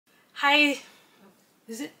Hi,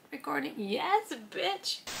 is it recording? Yes,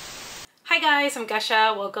 bitch. Hi guys, I'm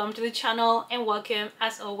Gasha. Welcome to the channel and welcome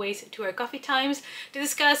as always to our coffee times to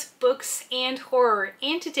discuss books and horror.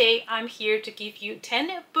 And today I'm here to give you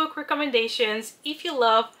 10 book recommendations if you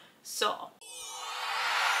love Saw.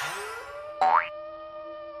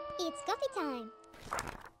 It's coffee time.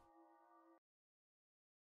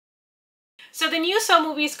 So the new Saw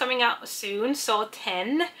movie is coming out soon, Saw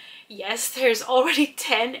 10. Yes, there's already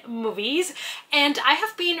 10 movies, and I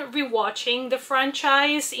have been rewatching the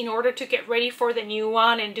franchise in order to get ready for the new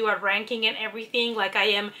one and do a ranking and everything. Like, I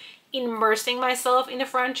am immersing myself in the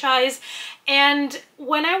franchise. And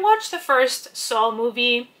when I watched the first Saw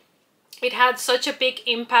movie, it had such a big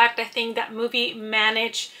impact. I think that movie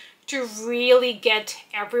managed to really get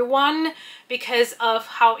everyone because of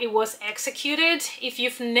how it was executed. If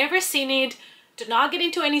you've never seen it, do not get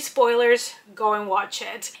into any spoilers, go and watch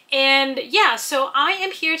it. And yeah, so I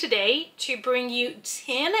am here today to bring you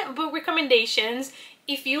 10 book recommendations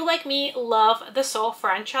if you, like me, love the Saw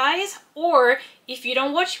franchise, or if you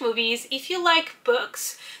don't watch movies, if you like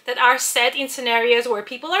books that are set in scenarios where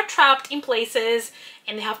people are trapped in places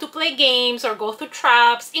and they have to play games or go through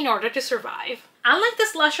traps in order to survive. Unlike the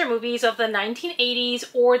slasher movies of the 1980s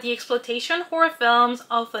or the exploitation horror films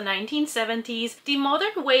of the 1970s, the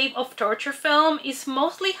modern wave of torture film is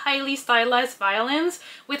mostly highly stylized violence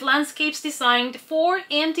with landscapes designed for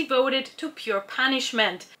and devoted to pure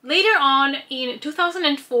punishment. Later on, in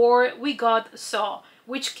 2004, we got Saw,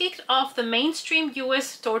 which kicked off the mainstream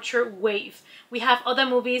US torture wave. We have other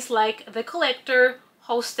movies like The Collector,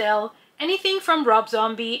 Hostel, anything from Rob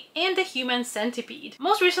Zombie, and The Human Centipede.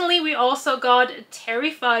 Most recently, we also got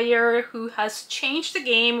Terrifier, who has changed the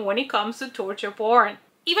game when it comes to torture porn.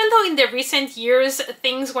 Even though in the recent years,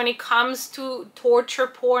 things when it comes to torture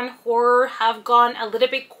porn horror have gone a little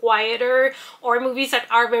bit quieter, or movies that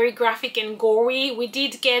are very graphic and gory, we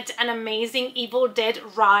did get an amazing Evil Dead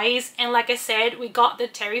Rise, and like I said, we got the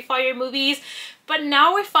Terrifier movies, but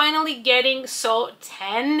now we're finally getting Saw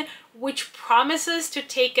 10, which promises to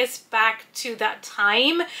take us back to that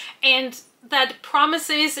time, and that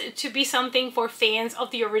promises to be something for fans of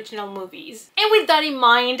the original movies. And with that in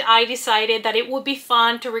mind, I decided that it would be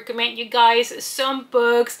fun to recommend you guys some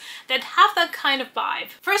books that have that kind of vibe.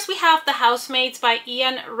 First, we have The Housemates by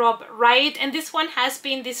Ian Rob Wright, and this one has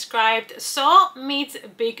been described Saw meets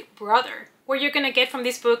Big Brother. What you're gonna get from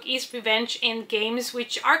this book is revenge and games,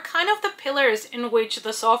 which are kind of the pillars in which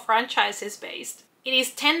the Saw franchise is based. It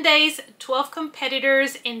is 10 days, 12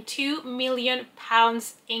 competitors, and £2 million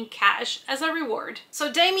in cash as a reward.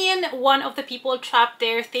 So Damien, one of the people trapped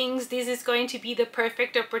there, thinks this is going to be the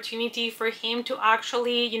perfect opportunity for him to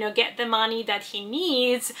actually, get the money that he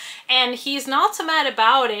needs. And he's not so mad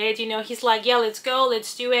about it. He's like, yeah, let's go,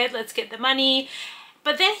 let's do it, let's get the money.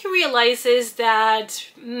 But then he realizes that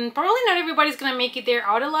probably not everybody's gonna make it there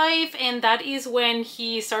out alive, and that is when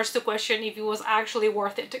he starts to question if it was actually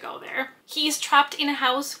worth it to go there. He is trapped in a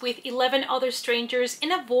house with 11 other strangers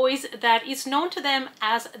in a voice that is known to them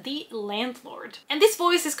as the landlord. And this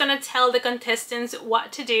voice is gonna tell the contestants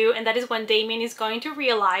what to do, and that is when Damien is going to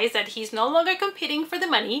realize that he's no longer competing for the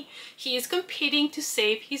money, he is competing to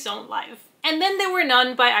save his own life. And then there were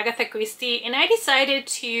None by Agatha Christie, and I decided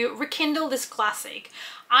to rekindle this classic.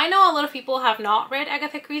 I know a lot of people have not read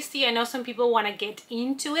Agatha Christie. I know some people want to get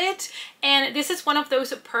into it, and this is one of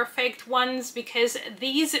those perfect ones because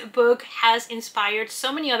this book has inspired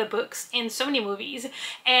so many other books and so many movies,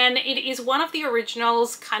 and it is one of the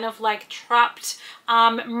originals, kind of like trapped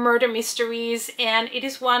murder mysteries, and it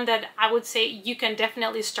is one that I would say you can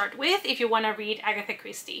definitely start with if you want to read Agatha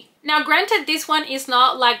Christie. Now granted, this one is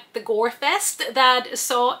not like the gore fest that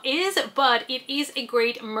Saw is, but it is a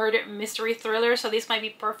great murder mystery thriller, so this might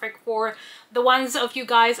be perfect for the ones of you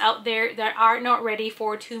guys out there that are not ready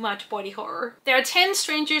for too much body horror. There are 10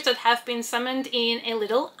 strangers that have been summoned in a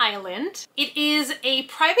little island. It is a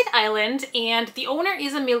private island, and the owner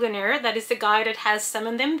is a millionaire. That is the guy that has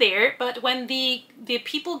summoned them there. But when the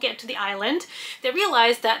people get to the island, they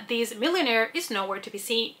realize that this millionaire is nowhere to be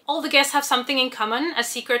seen. All the guests have something in common, a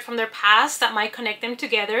secret from their past that might connect them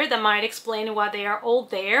together, that might explain why they are all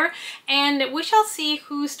there, and we shall see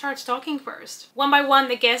who starts talking first. One by one,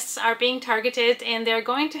 the guests are being targeted, and they're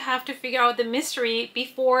going to have to figure out the mystery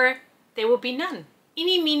before there will be none.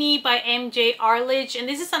 Eeny Meeny by M.J. Arledge, and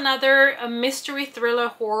this is another mystery thriller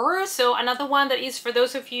horror, so another one that is for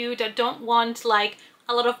those of you that don't want like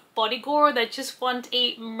a lot of body gore, that just want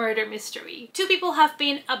a murder mystery. Two people have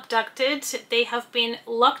been abducted. They have been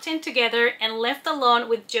locked in together and left alone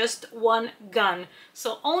with just one gun.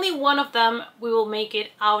 So only one of them will make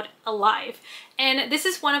it out alive. And this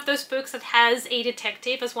is one of those books that has a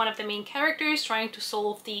detective as one of the main characters trying to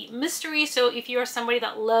solve the mystery. So if you are somebody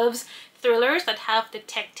that loves thrillers that have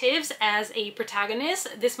detectives as a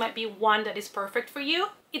protagonist, this might be one that is perfect for you.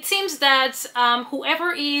 It seems that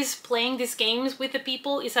whoever is playing these games with the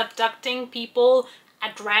people is abducting people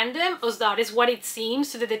at random, or that is what it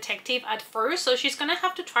seems to the detective at first. So she's gonna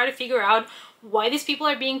have to try to figure out why these people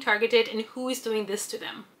are being targeted and who is doing this to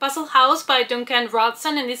them. Puzzle House by Duncan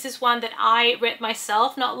Rodson, and this is one that I read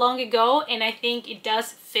myself not long ago, and I think it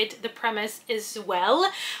does fit the premise as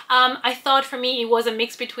well. I thought for me it was a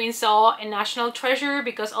mix between Saw and National Treasure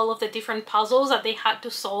because all of the different puzzles that they had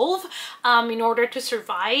to solve in order to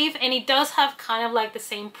survive, and it does have kind of like the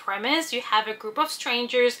same premise. You have a group of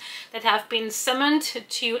strangers that have been summoned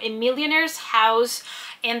to a millionaire's house,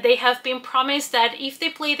 and they have been promised that if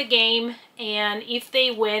they play the game and if they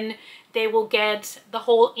win, they will get the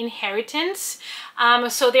whole inheritance.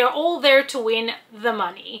 So they're all there to win the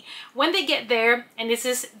money. When they get there, and this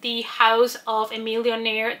is the house of a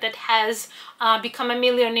millionaire that has become a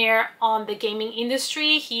millionaire on the gaming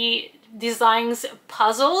industry. He designs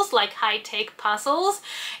puzzles, like high-tech puzzles,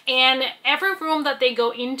 and every room that they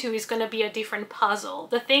go into is going to be a different puzzle.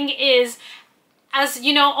 The thing is, as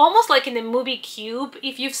you know, almost like in the movie Cube,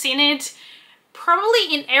 if you've seen it,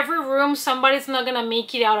 probably in every room somebody's not gonna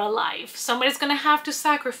make it out alive. Somebody's gonna have to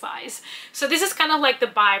sacrifice. So this is kind of like the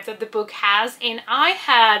vibe that the book has, and I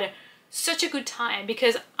had such a good time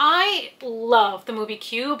because I love the movie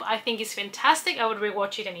Cube. I think it's fantastic. I would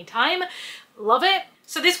rewatch it anytime. Love it.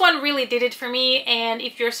 So this one really did it for me, and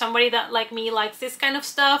if you're somebody that like me likes this kind of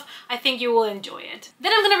stuff, I think you will enjoy it.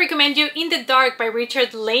 Then I'm gonna recommend you In the Dark by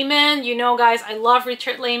Richard Lehman. You know, guys, I love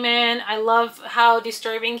Richard Lehman. I love how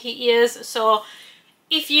disturbing he is. So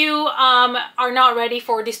if you are not ready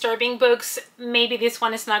for disturbing books, maybe this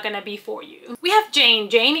one is not gonna be for you. We have Jane.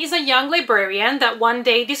 Jane is a young librarian that one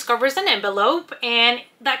day discovers an envelope, and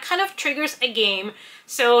that kind of triggers a game.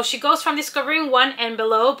 So she goes from discovering one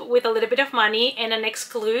envelope with a little bit of money and an next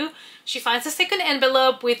clue. She finds a second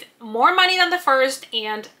envelope with more money than the first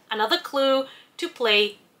and another clue to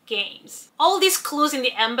play games. All these clues in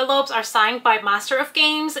the envelopes are signed by Master of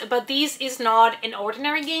Games, but this is not an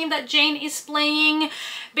ordinary game that Jane is playing.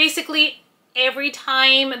 Basically, every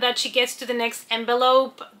time that she gets to the next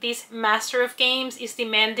envelope, this Master of Games is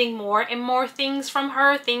demanding more and more things from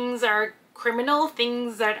her. Things that are criminal,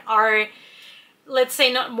 things that are, let's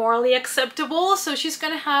say, not morally acceptable. So she's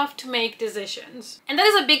gonna have to make decisions. And that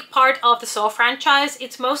is a big part of the Saw franchise.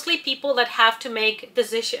 It's mostly people that have to make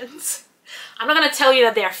decisions. I'm not gonna tell you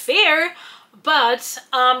that they're fair, but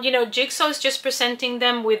you know, Jigsaw is just presenting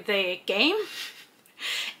them with the game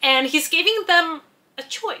and he's giving them a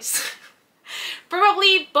choice.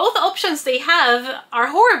 Probably both options they have are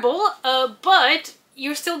horrible, but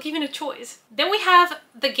you're still given a choice. Then we have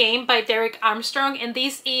The Game by Derek Armstrong, and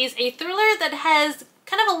this is a thriller that has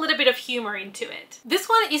kind of a little bit of humor into it. This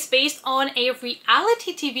one is based on a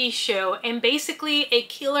reality TV show, and basically a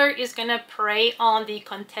killer is gonna prey on the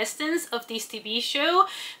contestants of this TV show.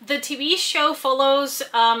 The TV show follows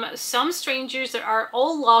some strangers that are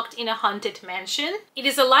all locked in a haunted mansion. It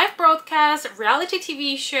is a live broadcast reality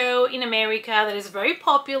TV show in America that is very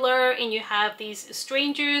popular, and you have these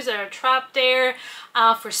strangers that are trapped there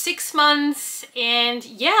for 6 months, and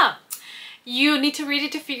yeah, you need to read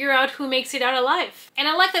it to figure out who makes it out alive. And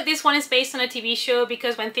I like that this one is based on a TV show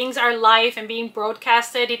because when things are live and being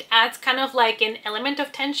broadcasted, it adds kind of like an element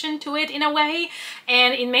of tension to it in a way,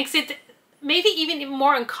 and it makes it maybe even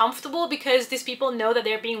more uncomfortable because these people know that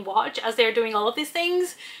they're being watched as they're doing all of these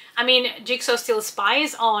things. I mean, Jigsaw still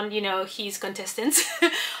spies on, you know, his contestants,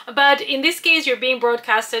 but in this case, you're being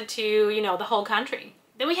broadcasted to, you know, the whole country.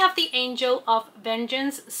 Then we have the Angel of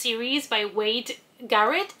Vengeance series by Wade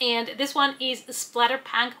Garrett, and this one is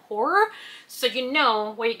splatterpunk horror, so you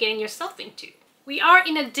know what you're getting yourself into. We are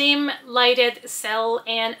in a dim lighted cell,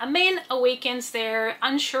 and a man awakens there,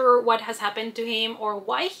 unsure what has happened to him or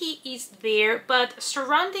why he is there, but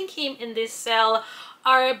surrounding him in this cell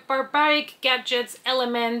are barbaric gadgets,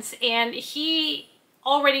 elements, and he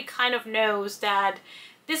already kind of knows that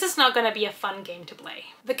this is not gonna be a fun game to play.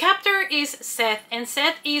 The captor is Seth, and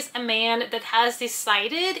Seth is a man that has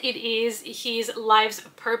decided it is his life's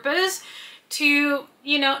purpose to,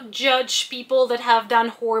 you know, judge people that have done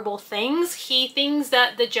horrible things. He thinks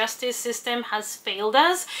that the justice system has failed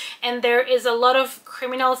us, and there is a lot of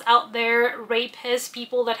criminals out there, rapists,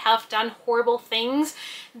 people that have done horrible things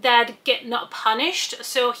that get not punished.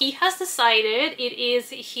 So he has decided it is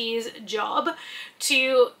his job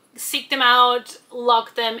to seek them out,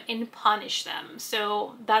 lock them, and punish them.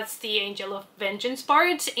 So that's the Angel of Vengeance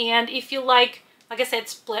part. And if you like I said,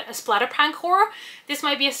 splatter prank horror, this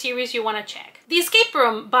might be a series you want to check. The Escape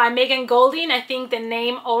Room by Megan Golding. I think the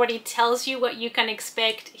name already tells you what you can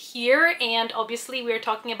expect here, and obviously we're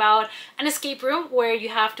talking about an escape room where you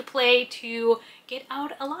have to play to get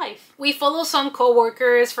out alive. We follow some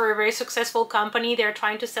co-workers for a very successful company. They're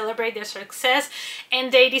trying to celebrate their success,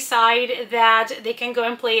 and they decide that they can go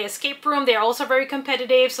and play escape room. They're also very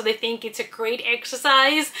competitive, so they think it's a great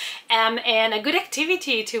exercise and a good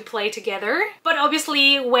activity to play together. But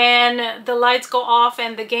obviously when the lights go off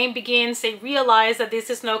and the game begins, they realize that this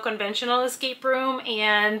is no conventional escape room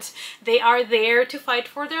and they are there to fight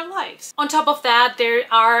for their lives. On top of that, there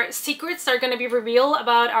are secrets that are going to be revealed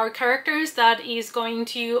about our characters that is going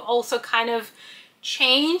to also kind of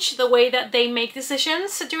change the way that they make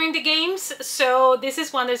decisions during the games. So this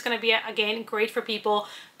is one that's going to be, again, great for people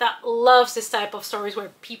that loves this type of stories where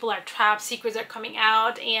people are trapped, secrets are coming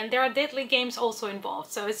out, and there are deadly games also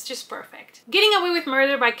involved, so it's just perfect. Getting Away with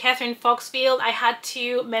Murder by Catherine Foxfield. I had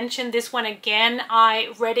to mention this one again.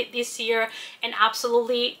 I read it this year and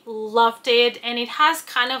absolutely loved it, and it has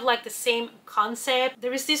kind of like the same concept.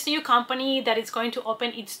 There is this new company that is going to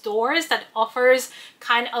open its doors that offers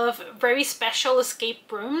kind of very special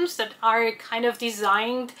escape rooms that are kind of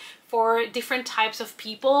designed for different types of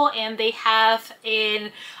people, and they have an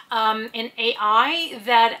AI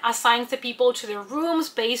that assigns the people to their rooms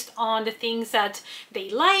based on the things that they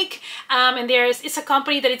like. And it's a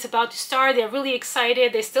company that it's about to start. They're really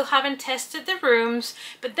excited. They still haven't tested the rooms,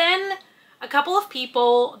 but then a couple of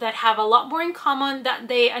people that have a lot more in common than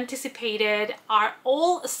they anticipated are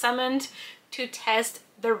all summoned to test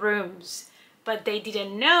the rooms, but they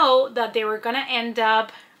didn't know that they were gonna end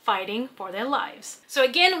up fighting for their lives. So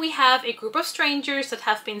again, we have a group of strangers that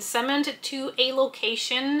have been summoned to a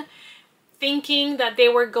location thinking that they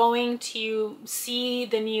were going to see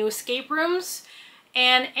the new escape rooms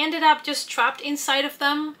and ended up just trapped inside of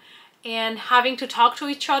them and having to talk to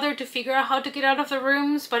each other to figure out how to get out of the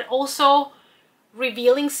rooms, but also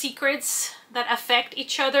revealing secrets that affect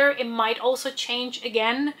each other. It might also change,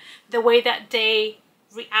 again, the way that they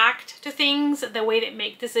react to things, the way they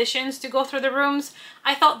make decisions to go through the rooms.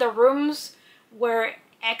 I thought the rooms were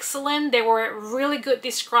excellent. They were really good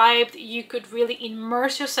described. You could really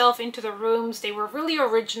immerse yourself into the rooms. They were really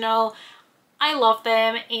original. I love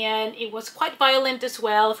them, and it was quite violent as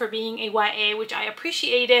well for being a YA, which I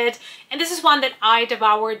appreciated. And this is one that I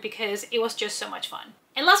devoured because it was just so much fun.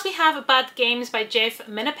 And last we have Bad Games by Jeff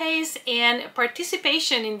Menapace, and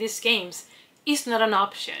participation in these games is not an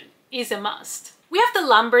option, it's a must. We have the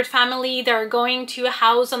Lambert family. They're going to a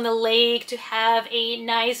house on the lake to have a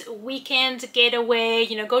nice weekend getaway,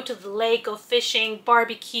 you know, go to the lake, go fishing,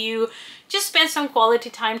 barbecue, just spend some quality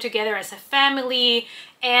time together as a family.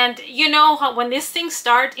 And you know how when these things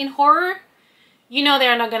start in horror, you know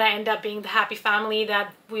they're not gonna end up being the happy family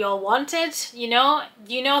that we all wanted. You know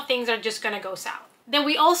things are just gonna go south. Then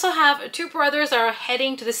we also have two brothers that are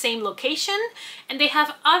heading to the same location, and they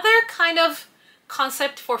have other kind of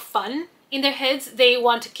concept for fun in their heads. They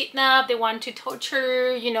want to kidnap, they want to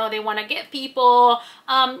torture, you know, they want to get people,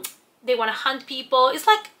 they want to hunt people. It's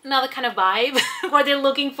like another kind of vibe what they're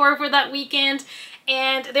looking for that weekend,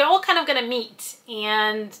 and they're all kind of gonna meet,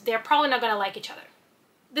 and they're probably not gonna like each other.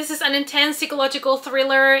 This is an intense psychological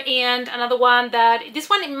thriller, and another one that, this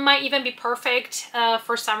one might even be perfect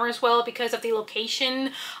for summer as well because of the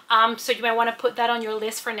location. So you might want to put that on your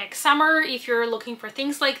list for next summer if you're looking for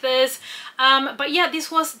things like this. But yeah, this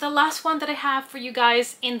was the last one that I have for you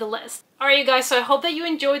guys in the list. Alright you guys, so I hope that you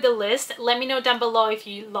enjoyed the list. Let me know down below if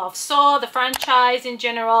you love Saw, the franchise in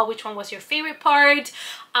general, which one was your favorite part,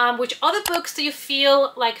 which other books do you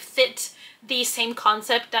feel like fit the same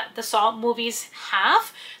concept that the Saw movies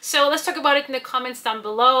have. So let's talk about it in the comments down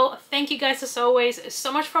below. Thank you guys as always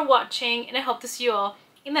so much for watching, and I hope to see you all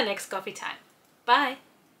in the next coffee time. Bye!